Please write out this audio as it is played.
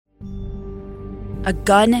a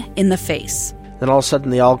gun in the face. Then all of a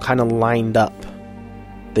sudden they all kind of lined up.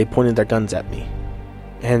 They pointed their guns at me.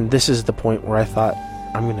 And this is the point where I thought,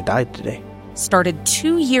 I'm going to die today. Started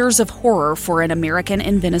 2 years of horror for an American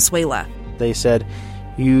in Venezuela. They said,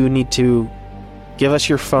 you need to give us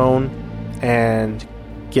your phone and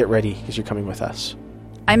get ready because you're coming with us.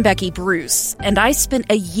 I'm Becky Bruce, and I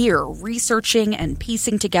spent a year researching and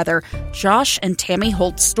piecing together Josh and Tammy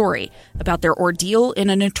Holt's story about their ordeal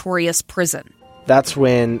in a notorious prison. That's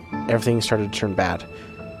when everything started to turn bad.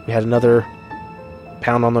 We had another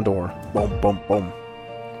pound on the door. Boom, boom, boom.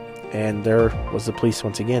 And there was the police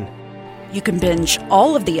once again. You can binge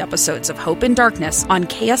all of the episodes of Hope in Darkness on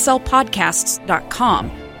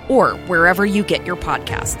KSLpodcasts.com or wherever you get your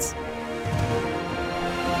podcasts.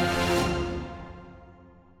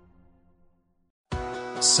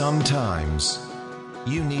 Sometimes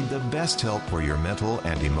you need the best help for your mental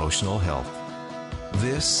and emotional health.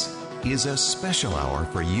 This is a special hour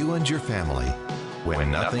for you and your family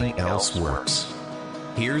when nothing else works.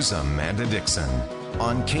 Here's Amanda Dixon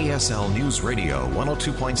on KSL News Radio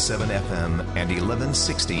 102.7 FM and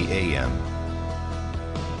 1160 AM.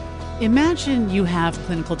 Imagine you have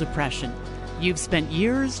clinical depression. You've spent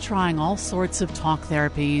years trying all sorts of talk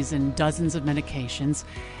therapies and dozens of medications,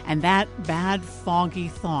 and that bad, foggy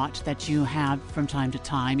thought that you have from time to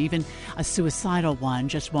time, even a suicidal one,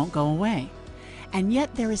 just won't go away. And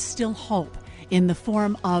yet there is still hope in the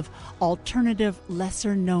form of alternative,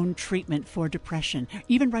 lesser-known treatment for depression,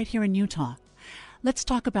 even right here in Utah. Let's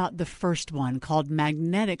talk about the first one, called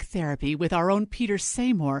magnetic therapy, with our own Peter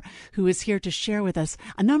Seymour, who is here to share with us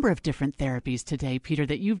a number of different therapies today, Peter,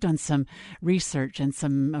 that you've done some research and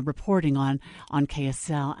some reporting on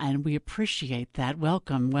KSL, and we appreciate that.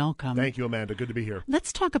 Welcome, welcome. Thank you, Amanda. Good to be here.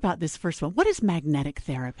 Let's talk about this first one. What is magnetic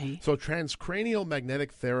therapy? So transcranial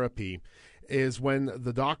magnetic therapy is when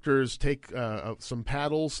the doctors take some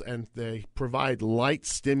paddles and they provide light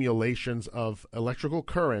stimulations of electrical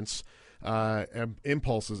currents,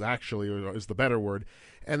 impulses actually is the better word,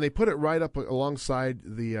 and they put it right up alongside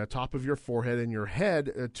the top of your forehead and your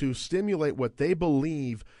head to stimulate what they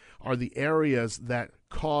believe are the areas that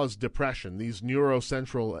cause depression, these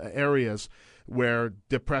neurocentral areas where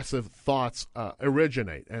depressive thoughts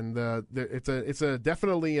originate. And it's a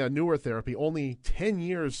definitely a newer therapy, only 10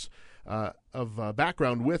 years of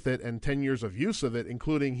background with it and 10 years of use of it,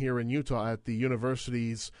 including here in Utah at the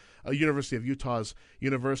University of Utah's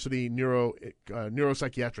University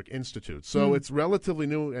Neuropsychiatric Institute. So it's relatively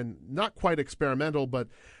new and not quite experimental, but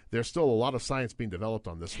there's still a lot of science being developed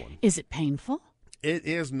on this one. Is it painful? It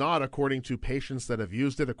is not, according to patients that have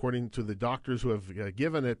used it, according to the doctors who have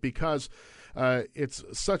given it, because it's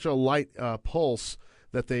such a light pulse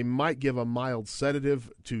that they might give a mild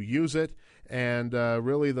sedative to use it. And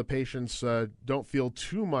really, the patients don't feel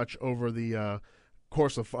too much over the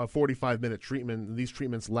course of a 45-minute treatment. These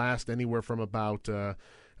treatments last anywhere from about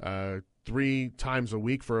 3 times a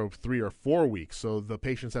week for 3 or 4 weeks. So the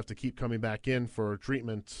patients have to keep coming back in for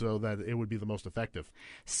treatment so that it would be the most effective.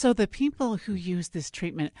 So the people who use this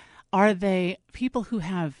treatment, are they people who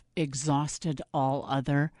have exhausted all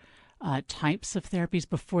other types of therapies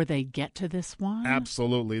before they get to this one?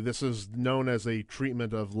 Absolutely. This is known as a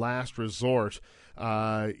treatment of last resort.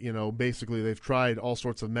 Basically they've tried all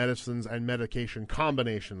sorts of medicines and medication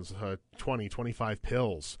combinations, 20, 25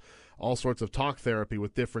 pills, all sorts of talk therapy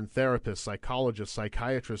with different therapists, psychologists,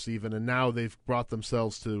 psychiatrists even, and now they've brought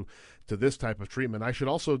themselves to this type of treatment. I should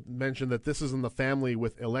also mention that this is in the family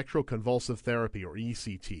with electroconvulsive therapy, or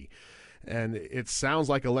ECT. And it sounds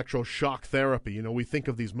like electroshock therapy. We think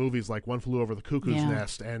of these movies like One Flew Over the Cuckoo's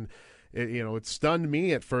Nest, and it stunned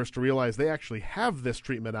me at first to realize they actually have this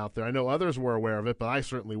treatment out there. I know others were aware of it, but I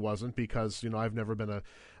certainly wasn't, because I've never been a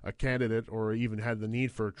candidate or even had the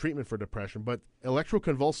need for treatment for depression. But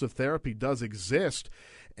electroconvulsive therapy does exist,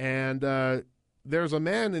 and there's a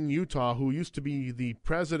man in Utah who used to be the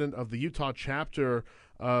president of the Utah chapter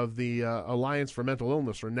of the Alliance for Mental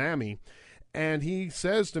Illness, or NAMI. And he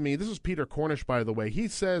says to me, this is Peter Cornish, by the way, he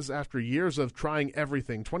says after years of trying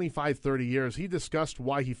everything, 25, 30 years, he discussed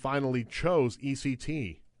why he finally chose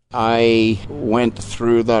ECT. I went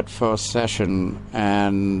through that first session,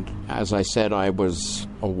 and as I said, I was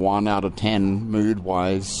a 1 out of 10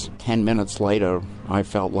 mood-wise. 10 minutes later, I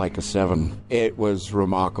felt like a 7. It was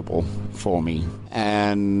remarkable for me,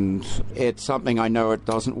 and it's something I know it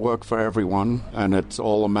doesn't work for everyone, and it's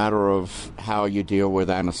all a matter of how you deal with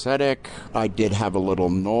anesthetic. I did have a little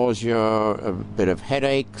nausea, a bit of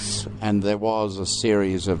headaches, and there was a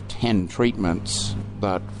series of 10 treatments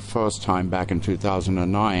that first time back in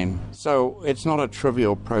 2009. So it's not a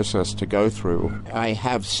trivial process to go through. I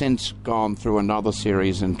have since gone through another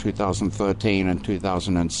series in 2013 and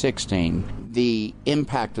 2016. The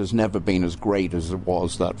impact has never been as great as it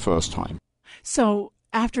was that first time. So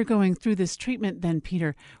after going through this treatment then,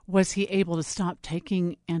 Peter, was he able to stop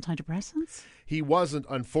taking antidepressants? He wasn't,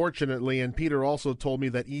 unfortunately, and Peter also told me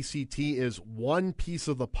that ECT is one piece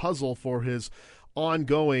of the puzzle for his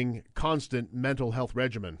ongoing, constant mental health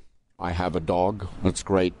regimen. I have a dog. It's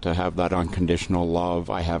great to have that unconditional love.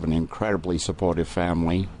 I have an incredibly supportive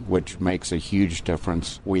family, which makes a huge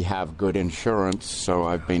difference. We have good insurance, so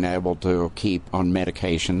I've been able to keep on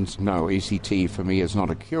medications. No, ECT for me is not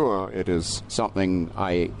a cure. It is something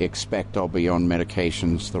I expect I'll be on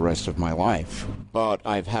medications the rest of my life. But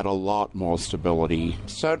I've had a lot more stability.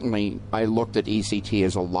 Certainly, I looked at ECT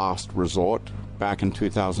as a last resort back in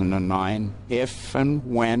 2009. If and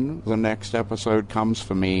when the next episode comes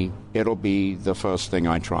for me, it'll be the first thing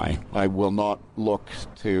I try. I will not look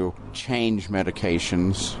to change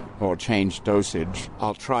medications or change dosage.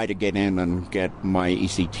 I'll try to get in and get my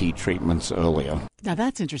ECT treatments earlier. Now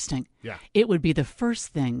that's interesting. Yeah. It would be the first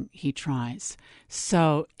thing he tries.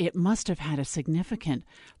 So it must have had a significant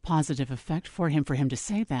positive effect for him to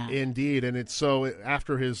say that. Indeed, and it's so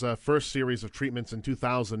after his first series of treatments in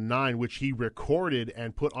 2009, which he recorded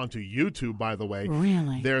and put onto YouTube, by the way.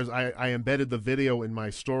 Really? I embedded the video in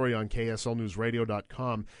my story on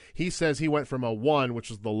KSLNewsRadio.com. He says he went from a 1,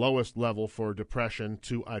 which is the lowest level for depression,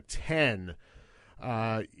 to a 10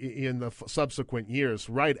 in the subsequent years.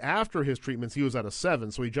 Right after his treatments, he was at a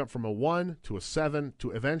 7, so he jumped from a 1 to a 7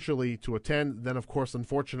 to eventually to a 10. Then, of course,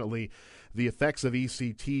 unfortunately, the effects of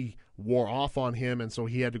ECT wore off on him, and so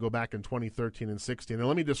he had to go back in 2013 and 16. And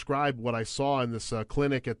let me describe what I saw in this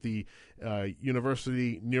clinic at the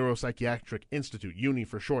University Neuropsychiatric Institute, UNI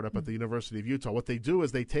for short, up at the University of Utah. What they do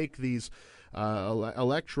is they take these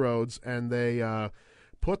electrodes and they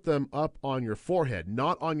put them up on your forehead,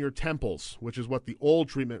 not on your temples, which is what the old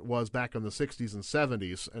treatment was back in the 60s and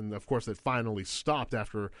 70s. And, of course, it finally stopped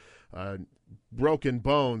after broken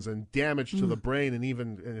bones and damage to the brain and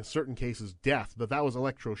even, in certain cases, death. But that was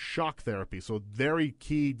electroshock therapy. So very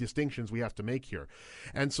key distinctions we have to make here.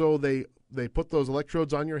 And so they put those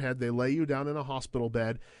electrodes on your head. They lay you down in a hospital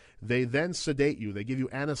bed. They then sedate you. They give you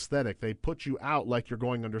anesthetic. They put you out like you're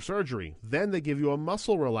going under surgery. Then they give you a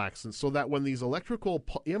muscle relaxant so that when these electrical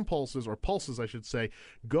impulses, or pulses, I should say,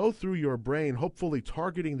 go through your brain, hopefully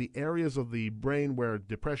targeting the areas of the brain where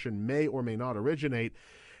depression may or may not originate,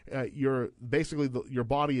 your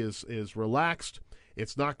body is relaxed.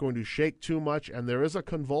 It's not going to shake too much, and there is a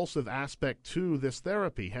convulsive aspect to this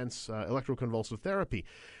therapy, hence electroconvulsive therapy.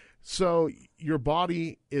 So your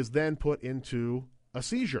body is then put into a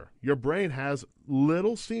seizure. Your brain has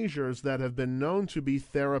little seizures that have been known to be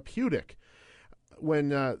therapeutic. When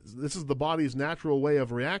this is the body's natural way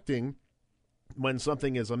of reacting when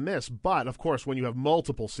something is amiss. But, of course, when you have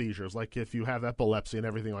multiple seizures, like if you have epilepsy and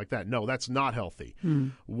everything like that, no, that's not healthy.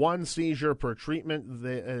 One seizure per treatment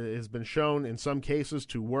has been shown in some cases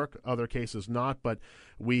to work, other cases not. But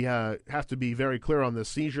we have to be very clear on this.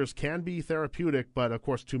 Seizures can be therapeutic, but, of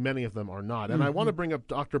course, too many of them are not. And I want to bring up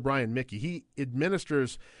Dr. Brian Mickey. He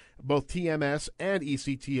administers both TMS and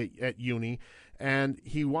ECT at UNI. And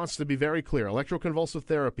he wants to be very clear. Electroconvulsive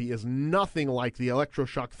therapy is nothing like the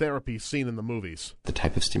electroshock therapy seen in the movies. The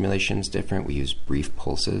type of stimulation is different. We use brief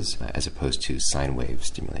pulses as opposed to sine wave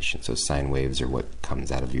stimulation. So sine waves are what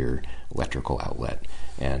comes out of your electrical outlet.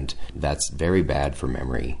 And that's very bad for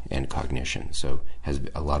memory and cognition. So has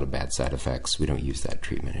a lot of bad side effects. We don't use that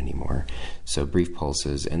treatment anymore. So brief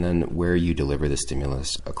pulses, and then where you deliver the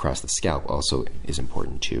stimulus across the scalp also is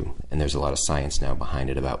important too. And there's a lot of science now behind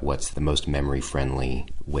it about what's the most memory-friendly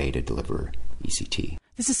way to deliver ECT.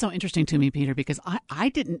 This is so interesting to me, Peter, because I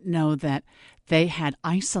didn't know that they had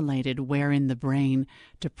isolated where in the brain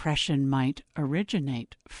depression might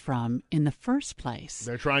originate from in the first place.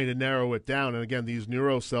 They're trying to narrow it down. And again, these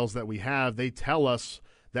neurocells that we have, they tell us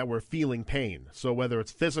that we're feeling pain. So whether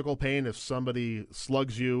it's physical pain, if somebody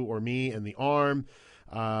slugs you or me in the arm,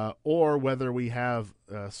 or whether we have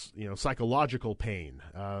psychological pain,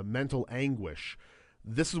 mental anguish,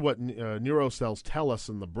 this is what neurocells tell us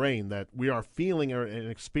in the brain, that we are feeling and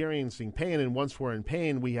experiencing pain. And once we're in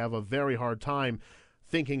pain, we have a very hard time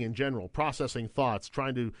thinking in general, processing thoughts,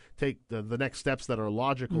 trying to take the next steps that are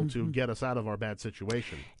logical to get us out of our bad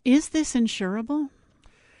situation. Is this insurable?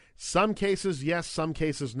 Some cases, yes. Some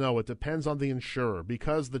cases, no. It depends on the insurer,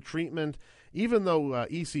 because the treatment, even though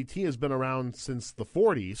ECT has been around since the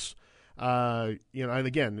 40s, and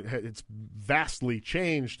again, it's vastly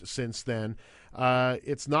changed since then.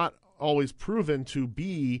 It's not always proven to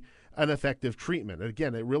be an effective treatment.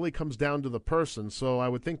 Again, it really comes down to the person. So I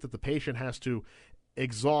would think that the patient has to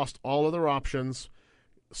exhaust all other options,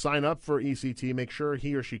 sign up for ECT, make sure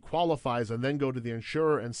he or she qualifies, and then go to the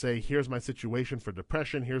insurer and say, here's my situation for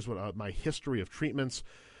depression, here's what my history of treatments,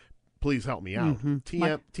 please help me out.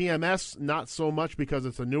 TMS, not so much because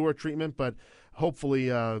it's a newer treatment, but hopefully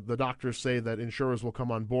the doctors say that insurers will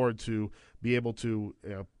come on board to be able to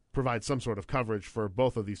provide some sort of coverage for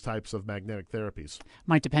both of these types of magnetic therapies.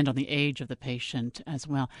 Might depend on the age of the patient as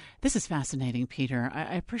well. This is fascinating, Peter.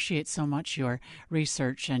 I appreciate so much your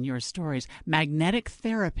research and your stories. Magnetic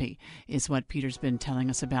therapy is what Peter's been telling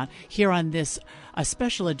us about here on this a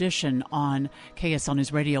special edition on KSL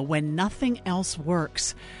News Radio, When Nothing Else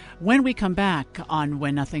Works. When we come back on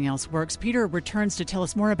When Nothing Else Works, Peter returns to tell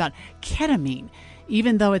us more about ketamine.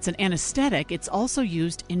 Even though it's an anesthetic, it's also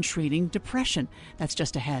used in treating depression. That's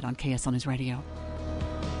just ahead on KSL News Radio.